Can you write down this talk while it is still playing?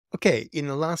Okay, in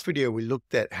the last video, we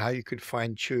looked at how you could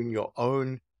fine tune your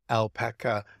own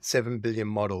Alpaca 7 billion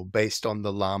model based on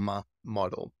the llama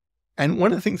model. And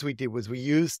one of the things we did was we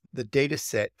used the data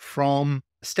set from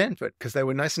Stanford because they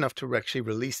were nice enough to actually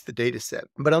release the data set.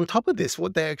 But on top of this,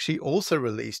 what they actually also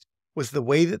released was the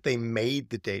way that they made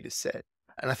the data set.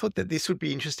 And I thought that this would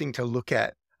be interesting to look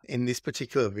at in this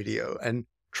particular video and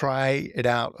try it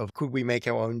out of could we make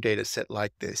our own data set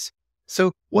like this?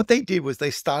 So what they did was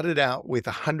they started out with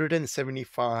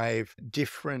 175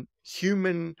 different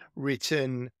human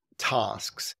written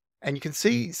tasks. And you can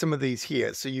see some of these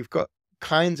here. So you've got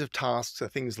kinds of tasks are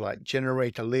things like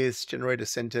generate a list, generate a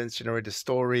sentence, generate a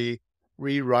story,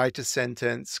 rewrite a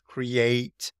sentence,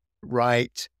 create,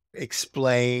 write,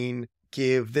 explain,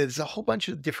 give. There's a whole bunch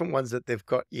of different ones that they've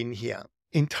got in here.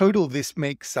 In total, this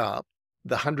makes up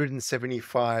the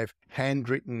 175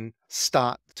 handwritten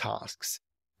start tasks.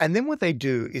 And then what they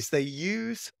do is they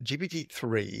use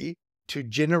GPT-3 to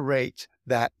generate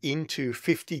that into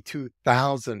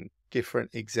 52,000 different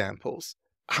examples.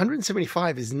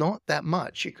 175 is not that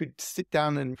much. You could sit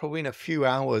down and probably in a few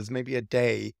hours, maybe a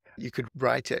day, you could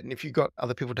write it. And if you got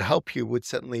other people to help you, would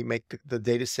certainly make the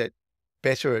data set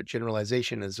better at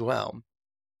generalization as well.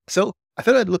 So I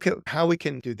thought I'd look at how we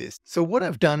can do this. So what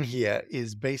I've done here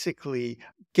is basically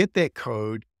get their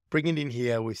code, bring it in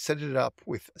here. We've set it up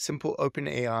with simple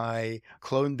OpenAI,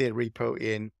 cloned their repo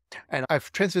in, and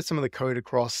I've transferred some of the code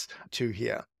across to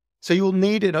here. So you'll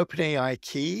need an OpenAI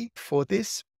key for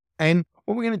this. And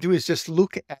what we're going to do is just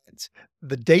look at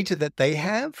the data that they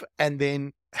have, and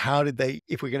then how did they,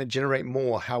 if we're going to generate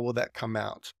more, how will that come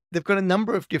out? They've got a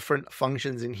number of different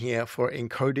functions in here for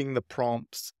encoding the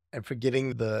prompts and for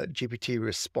getting the GPT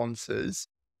responses.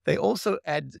 They also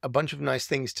add a bunch of nice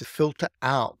things to filter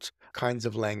out kinds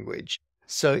of language.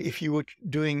 So if you were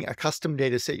doing a custom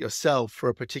data set yourself for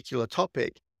a particular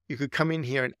topic, you could come in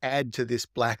here and add to this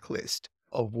blacklist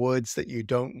of words that you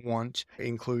don't want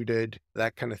included,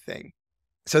 that kind of thing.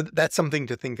 So that's something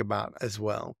to think about as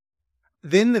well.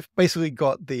 Then they've basically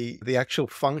got the actual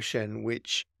function,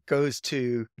 which goes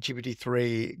to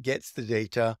GPT-3, gets the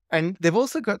data. And they've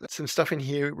also got some stuff in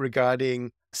here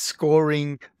regarding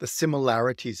scoring the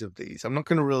similarities of these. I'm not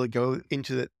going to really go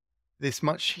into this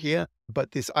much here,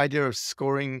 but this idea of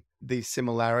scoring these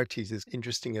similarities is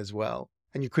interesting as well.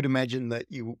 And you could imagine that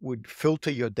you would filter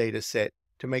your data set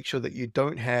to make sure that you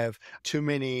don't have too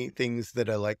many things that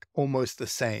are like almost the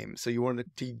same. So you want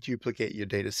to deduplicate your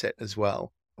data set as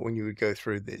well when you would go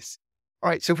through this. All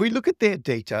right, so if we look at their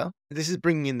data, this is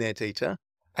bringing in their data,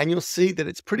 and you'll see that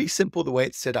it's pretty simple. The way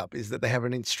it's set up is that they have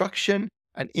an instruction,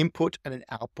 an input, and an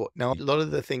output. Now, a lot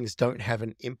of the things don't have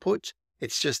an input.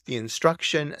 It's just the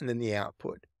instruction and then the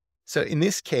output. So in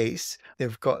this case,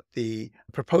 they've got the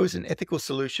propose an ethical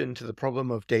solution to the problem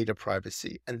of data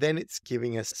privacy, and then it's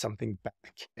giving us something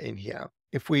back in here.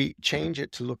 If we change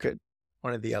it to look at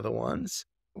one of the other ones,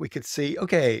 we could see,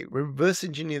 okay, reverse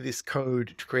engineer this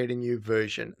code to create a new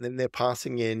version. And then they're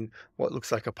passing in what looks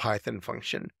like a Python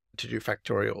function to do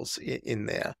factorials in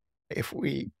there. If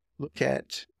we look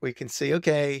at, we can see,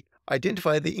 okay,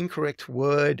 identify the incorrect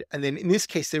word. And then in this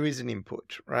case, there is an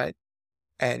input, right?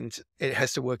 And it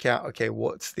has to work out, okay,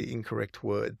 what's the incorrect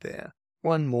word there?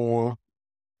 One more.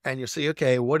 And you'll see,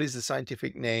 okay, what is the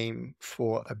scientific name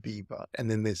for a beaver? And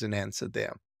then there's an answer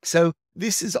there. So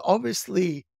this is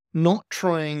obviously not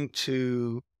trying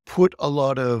to put a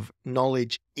lot of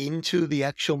knowledge into the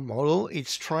actual model.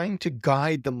 It's trying to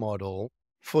guide the model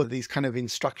for these kind of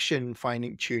instruction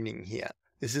finding tuning here.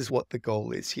 This is what the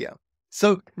goal is here.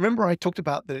 So remember I talked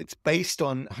about that it's based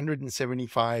on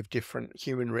 175 different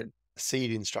human written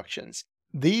seed instructions.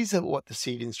 These are what the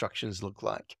seed instructions look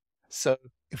like. So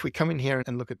if we come in here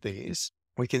and look at these,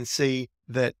 we can see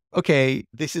that, okay,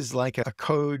 this is like a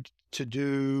code to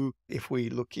do. If we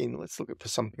look in, let's look at for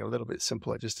something a little bit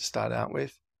simpler just to start out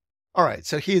with. All right,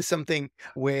 so here's something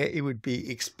where it would be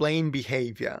explain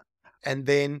behavior. And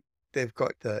then they've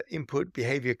got the input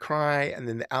behavior cry, and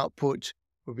then the output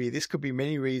would be, this could be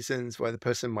many reasons why the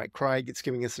person might cry. It's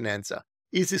giving us an answer.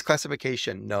 Is this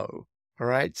classification? No. All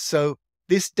right, so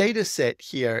this data set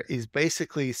here is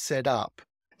basically set up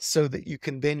so that you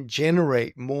can then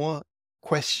generate more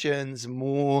questions,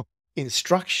 more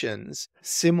instructions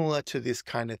similar to this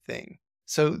kind of thing.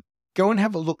 So go and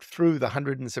have a look through the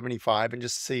 175 and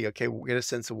just see, okay, we'll get a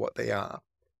sense of what they are.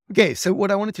 Okay, so what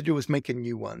I wanted to do was make a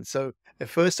new one. So at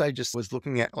first I just was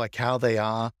looking at like how they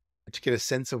are to get a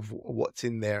sense of what's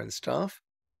in there and stuff.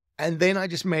 And then I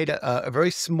just made a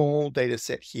very small data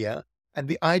set here. And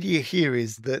the idea here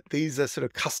is that these are sort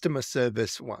of customer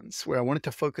service ones where I wanted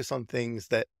to focus on things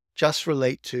that just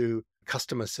relate to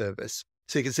customer service.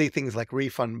 So you can see things like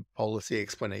refund policy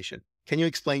explanation. Can you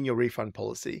explain your refund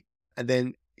policy? And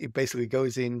then it basically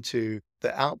goes into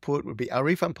the output would be our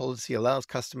refund policy allows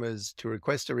customers to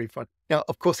request a refund. Now,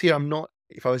 of course, here I'm not,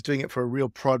 if I was doing it for a real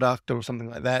product or something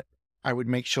like that, I would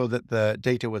make sure that the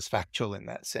data was factual in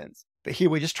that sense. But here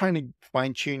we're just trying to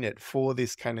fine tune it for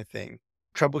this kind of thing.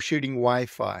 Troubleshooting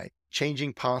Wi-Fi,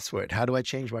 changing password. How do I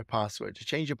change my password? To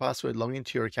change your password, log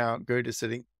into your account, go to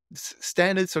settings,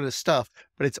 standard sort of stuff,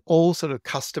 but it's all sort of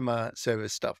customer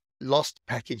service stuff. Lost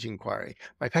package inquiry.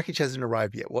 My package hasn't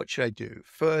arrived yet. What should I do?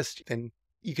 First, then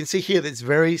you can see here that's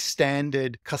very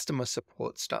standard customer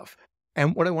support stuff.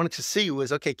 And what I wanted to see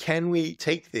was, okay, can we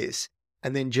take this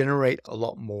and then generate a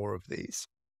lot more of these?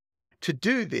 To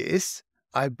do this,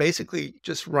 I basically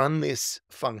just run this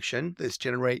function, this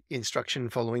generate instruction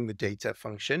following the data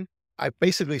function. I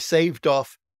basically saved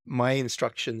off my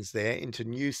instructions there into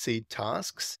new seed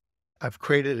tasks. I've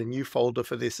created a new folder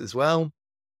for this as well.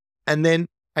 And then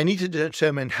I need to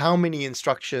determine how many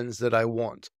instructions that I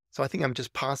want. So I think I'm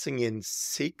just passing in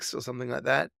 6 or something like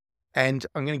that. And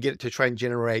I'm going to get it to try and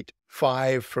generate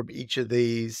 5 from each of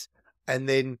these. And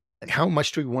then how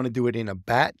much do we want to do it in a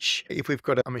batch? If we've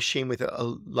got a machine with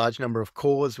a large number of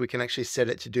cores, we can actually set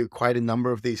it to do quite a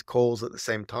number of these calls at the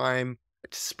same time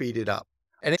to speed it up.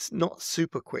 And it's not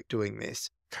super quick doing this.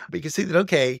 But you can see that,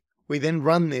 okay, we then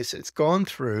run this, it's gone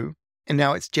through, and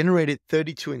now it's generated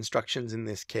 32 instructions in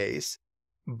this case,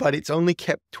 but it's only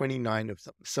kept 29 of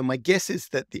them. So my guess is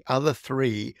that the other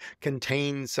 3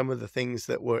 contain some of the things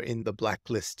that were in the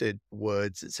blacklisted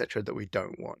words, etc., that we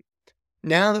don't want.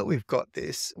 Now that we've got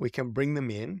this, we can bring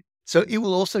them in. So it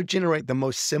will also generate the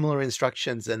most similar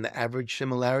instructions and the average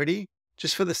similarity.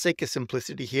 Just for the sake of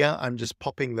simplicity here, I'm just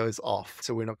popping those off.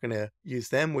 So we're not going to use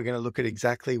them. We're going to look at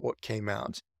exactly what came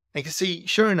out. And you can see,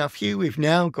 sure enough, here we've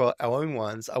now got our own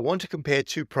ones. I want to compare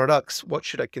 2 products. What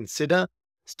should I consider?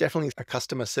 It's definitely a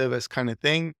customer service kind of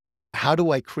thing. How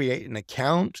do I create an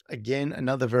account? Again,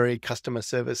 another very customer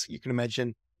service. You can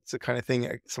imagine it's the kind of thing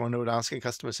someone would ask a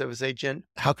customer service agent.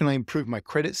 How can I improve my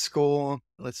credit score?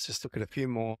 Let's just look at a few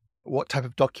more. What type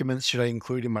of documents should I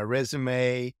include in my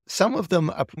resume? Some of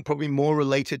them are probably more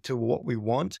related to what we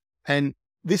want. And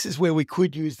this is where we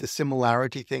could use the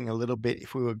similarity thing a little bit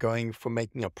if we were going for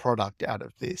making a product out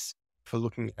of this, for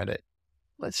looking at it.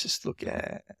 Let's just look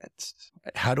at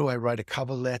how do I write a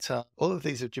cover letter? All of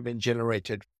these have been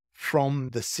generated from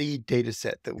the seed data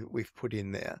set that we've put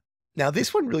in there. Now,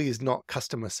 this one really is not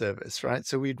customer service, right?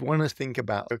 So we'd want to think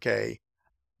about, okay,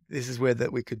 this is where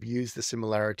that we could use the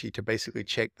similarity to basically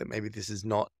check that maybe this is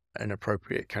not an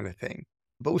appropriate kind of thing.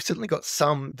 But we've certainly got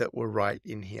some that were right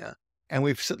in here. And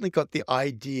we've certainly got the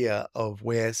idea of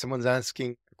where someone's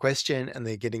asking a question and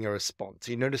they're getting a response.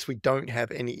 You notice we don't have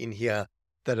any in here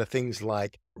that are things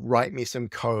like write me some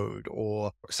code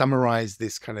or summarize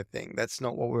this kind of thing. That's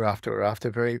not what we're after. We're after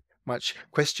very much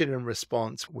question and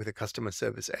response with a customer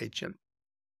service agent.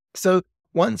 So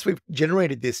once we've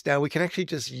generated this, now we can actually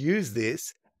just use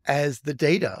this as the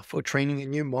data for training a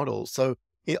new model. So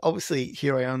obviously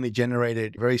here I only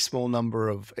generated a very small number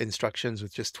of instructions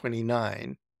with just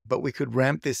 29, but we could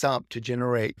ramp this up to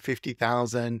generate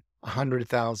 50,000,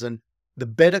 100,000. The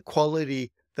better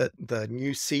quality that the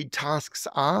new seed tasks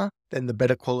are, then the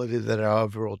better quality that our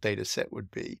overall data set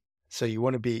would be. So you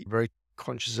want to be very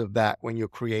conscious of that when you're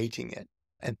creating it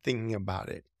and thinking about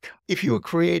it. If you were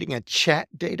creating a chat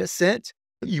data set,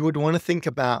 you would want to think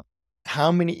about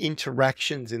how many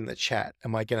interactions in the chat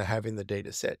am I going to have in the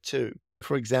data set too?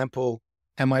 For example,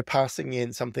 am I passing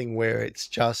in something where it's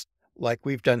just like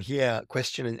we've done here,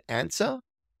 question and answer?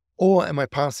 Or am I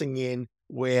passing in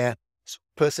where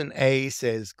person A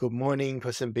says, good morning,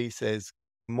 person B says,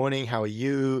 good morning, how are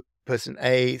you? Person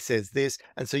A says this.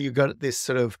 And so you've got this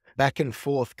sort of back and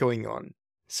forth going on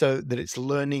so that it's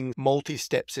learning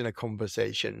multi-steps in a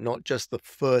conversation, not just the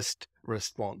first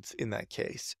response in that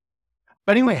case.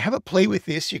 But anyway, have a play with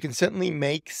this. You can certainly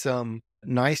make some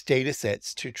nice data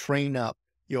sets to train up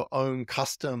your own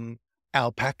custom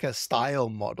Alpaca style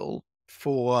model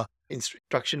for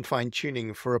instruction fine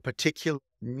tuning for a particular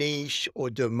niche or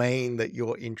domain that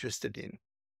you're interested in.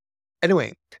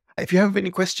 Anyway, if you have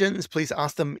any questions, please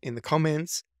ask them in the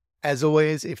comments. As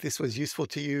always, if this was useful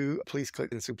to you, please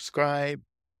click and subscribe,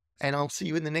 and I'll see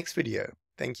you in the next video.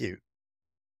 Thank you.